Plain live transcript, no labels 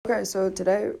Okay, so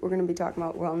today we're going to be talking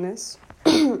about wellness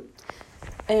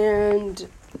and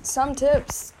some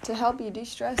tips to help you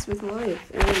de-stress with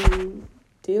life and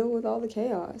deal with all the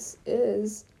chaos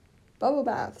is bubble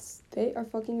baths. They are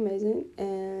fucking amazing,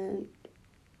 and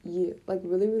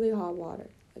really, really hot water.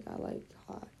 I like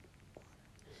hot water.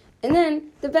 And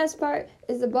then the best part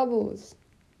is the bubbles.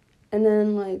 And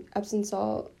then Epsom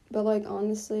salt, but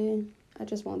honestly, I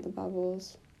just want the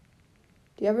bubbles.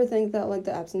 Do you ever think that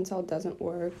the Epsom salt doesn't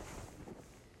work?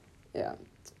 Yeah.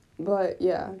 But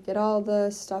yeah, get all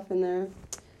the stuff in there.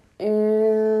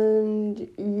 And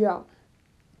yeah.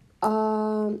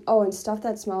 And stuff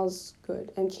that smells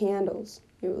good. And candles.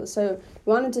 So you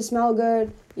want it to smell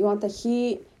good, you want the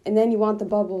heat, and then you want the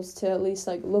bubbles to at least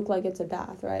look like it's a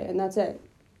bath, right? And that's it.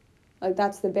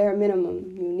 That's the bare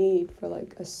minimum you need for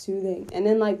a soothing. And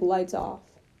then lights off.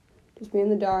 Just be in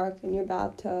the dark in your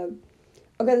bathtub.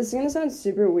 Okay, this is gonna sound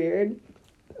super weird,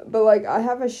 but I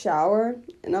have a shower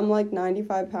and I'm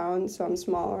 95 pounds, so I'm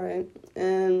small, right?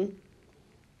 And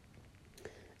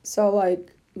so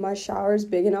my shower's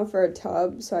big enough for a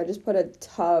tub, so I just put a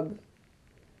tub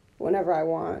whenever I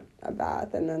want a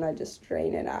bath, and then I just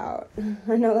drain it out.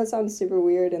 I know that sounds super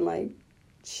weird and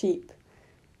cheap,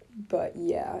 but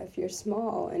yeah, if you're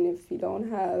small and if you don't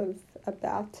have a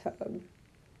bathtub,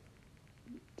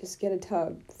 just get a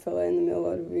tub, fill it in the middle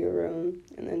of your room,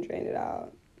 and then drain it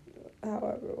out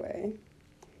however way.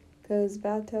 Because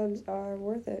bathtubs are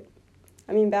worth it.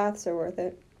 Baths are worth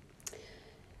it.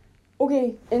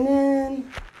 Okay, and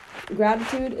then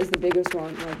gratitude is the biggest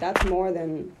one. That's more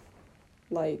than,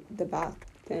 the bath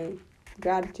thing.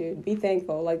 Gratitude. Be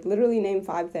thankful. Literally name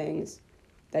 5 things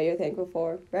that you're thankful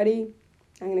for. Ready?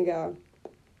 I'm gonna go.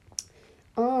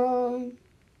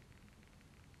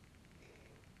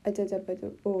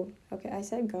 I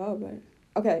said go, but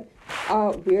okay.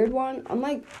 Weird one.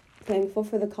 I'm thankful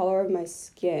for the color of my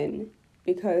skin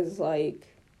because I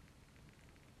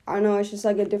don't know, it's just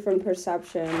a different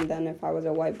perception than if I was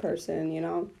a white person, you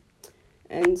know?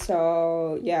 And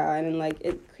so, yeah, and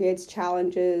it creates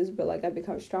challenges, but I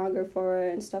become stronger for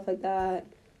it and stuff like that.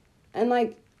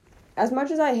 And as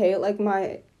much as I hate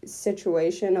my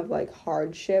situation of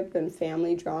hardship and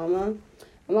family drama,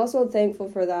 I'm also thankful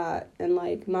for that and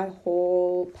my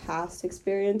whole past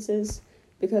experiences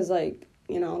because I'm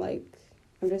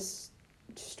just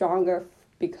stronger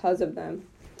because of them.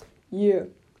 Yeah.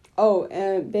 Oh,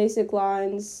 and basic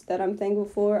lines that I'm thankful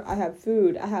for. I have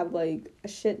food. I have a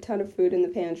shit ton of food in the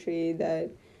pantry that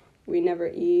we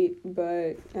never eat,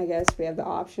 but I guess we have the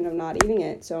option of not eating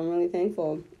it, so I'm really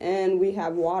thankful. And we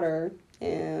have water,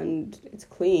 and it's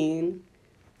clean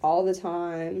all the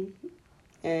time.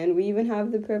 And we even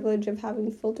have the privilege of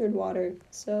having filtered water.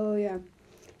 So, yeah.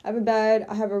 I have a bed.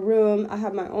 I have a room. I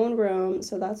have my own room.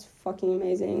 So, that's fucking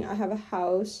amazing. I have a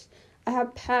house. I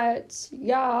have pets.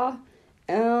 Yeah.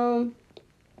 And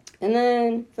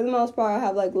then, for the most part, I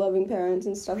have, loving parents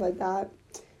and stuff like that.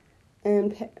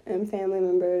 And family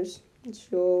members.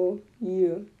 So,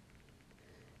 yeah.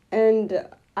 And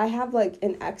I have,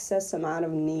 an excess amount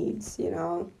of needs, you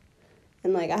know?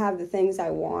 And, I have the things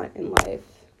I want in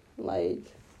life.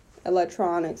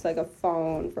 Electronics, a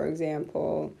phone, for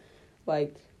example,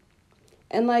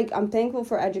 and I'm thankful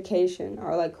for education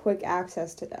or quick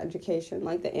access to education,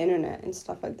 the internet and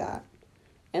stuff like that,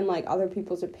 and other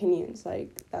people's opinions,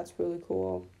 that's really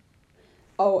cool.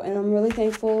 Oh, and I'm really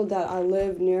thankful that I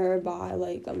live nearby a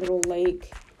little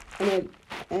lake, and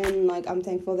I'm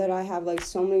thankful that I have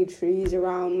so many trees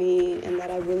around me, and that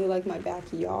I really like my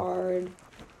backyard.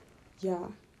 Yeah.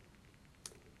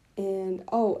 And,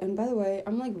 and by the way,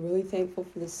 I'm, really thankful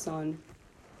for the sun.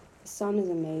 The sun is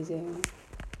amazing.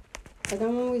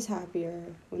 I'm always happier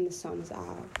when the sun is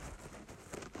out.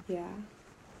 Yeah.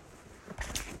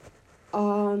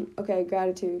 Okay,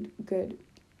 gratitude. Good.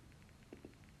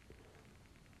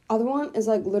 Other one is,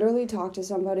 literally talk to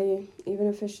somebody, even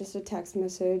if it's just a text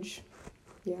message.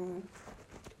 Yeah.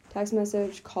 Text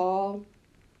message, call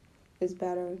is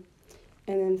better.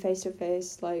 And then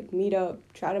face-to-face, meet up.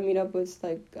 Try to meet up with,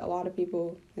 a lot of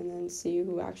people and then see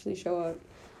who actually show up.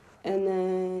 And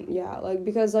then, yeah,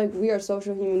 because, we are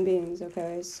social human beings,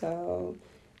 okay? So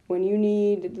when you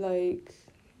need,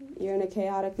 you're in a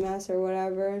chaotic mess or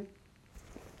whatever,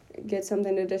 get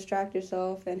something to distract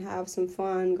yourself and have some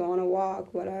fun. Go on a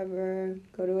walk, whatever.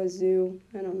 Go to a zoo.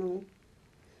 I don't know.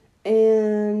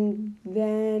 And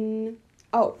then,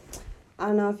 I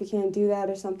don't know if you can't do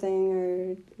that or something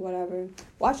or whatever.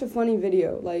 Watch a funny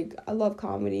video. I love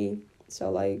comedy.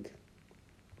 So,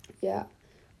 yeah.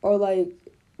 Or,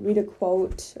 read a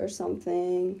quote or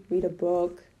something. Read a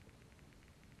book.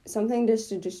 Something just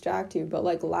to distract you. But,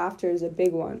 laughter is a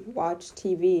big one. Watch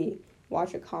TV.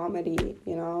 watch a comedy,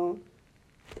 you know,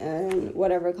 and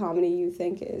whatever comedy you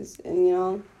think is, and, you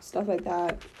know, stuff like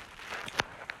that.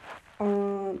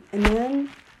 And then,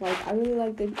 like, I really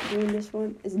like doing this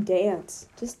one, is dance.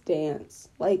 Just dance.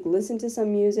 Like, listen to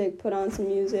some music, put on some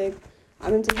music.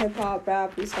 I'm into hip-hop,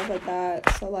 rap, and stuff like that.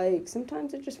 So, like,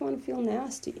 sometimes I just want to feel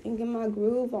nasty and get my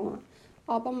groove on.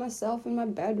 All by myself in my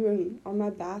bedroom or my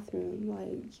bathroom.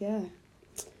 Like, yeah.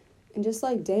 And just,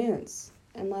 like, dance.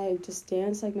 And, like, just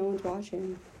dance like no one's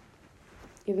watching.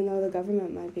 Even though the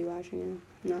government might be watching you.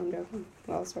 No, I'm joking.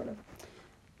 Well, sort of.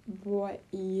 But,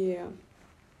 yeah.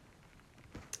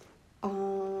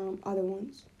 Other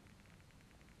ones.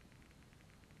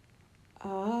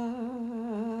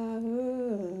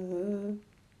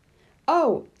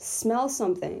 Oh, smell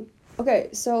something. Okay,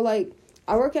 so, like,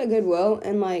 I work at Goodwill,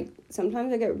 and, like,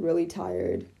 sometimes I get really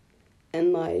tired,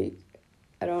 and, like,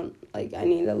 I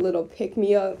need a little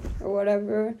pick-me-up or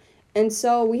whatever, and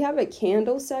so we have a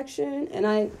candle section, and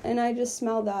I just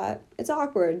smell that. It's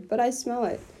awkward, but I smell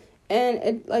it, and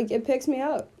it picks me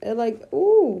up. It, like,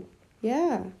 ooh,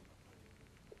 yeah,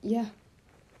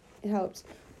 it helps.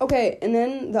 Okay, and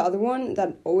then the other one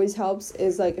that always helps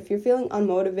is, like, if you're feeling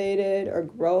unmotivated or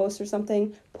gross or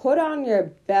something, put on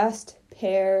your best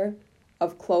pair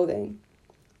of clothing.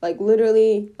 Like,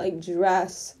 literally, like,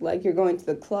 dress like you're going to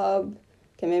the club.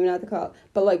 Okay, maybe not the club,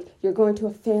 but, like, you're going to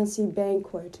a fancy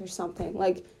banquet or something.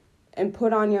 Like, and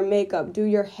put on your makeup, do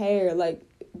your hair, like,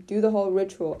 do the whole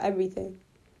ritual, everything.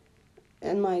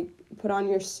 And, like, put on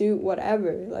your suit,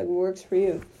 whatever, like, works for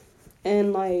you.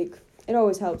 And, like, it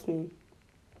always helps me.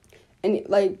 And,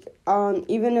 like,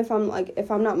 even if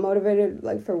I'm not motivated,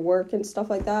 like, for work and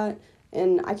stuff like that,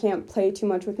 and I can't play too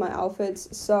much with my outfits,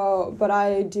 but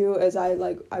I do is I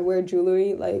wear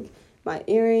jewelry, like, my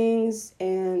earrings,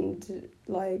 and,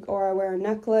 like, or I wear a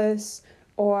necklace,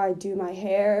 or I do my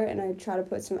hair, and I try to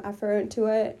put some effort into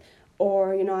it,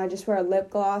 or, you know, I just wear a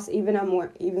lip gloss, even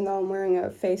though I'm wearing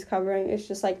a face covering, it's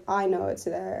just, like, I know it's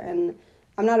there, and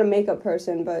I'm not a makeup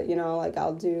person, but, you know, like,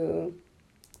 I'll do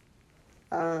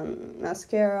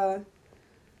mascara,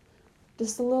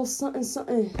 just a little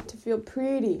something to feel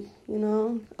pretty, you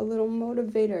know, a little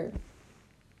motivator.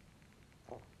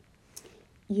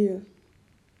 Yeah.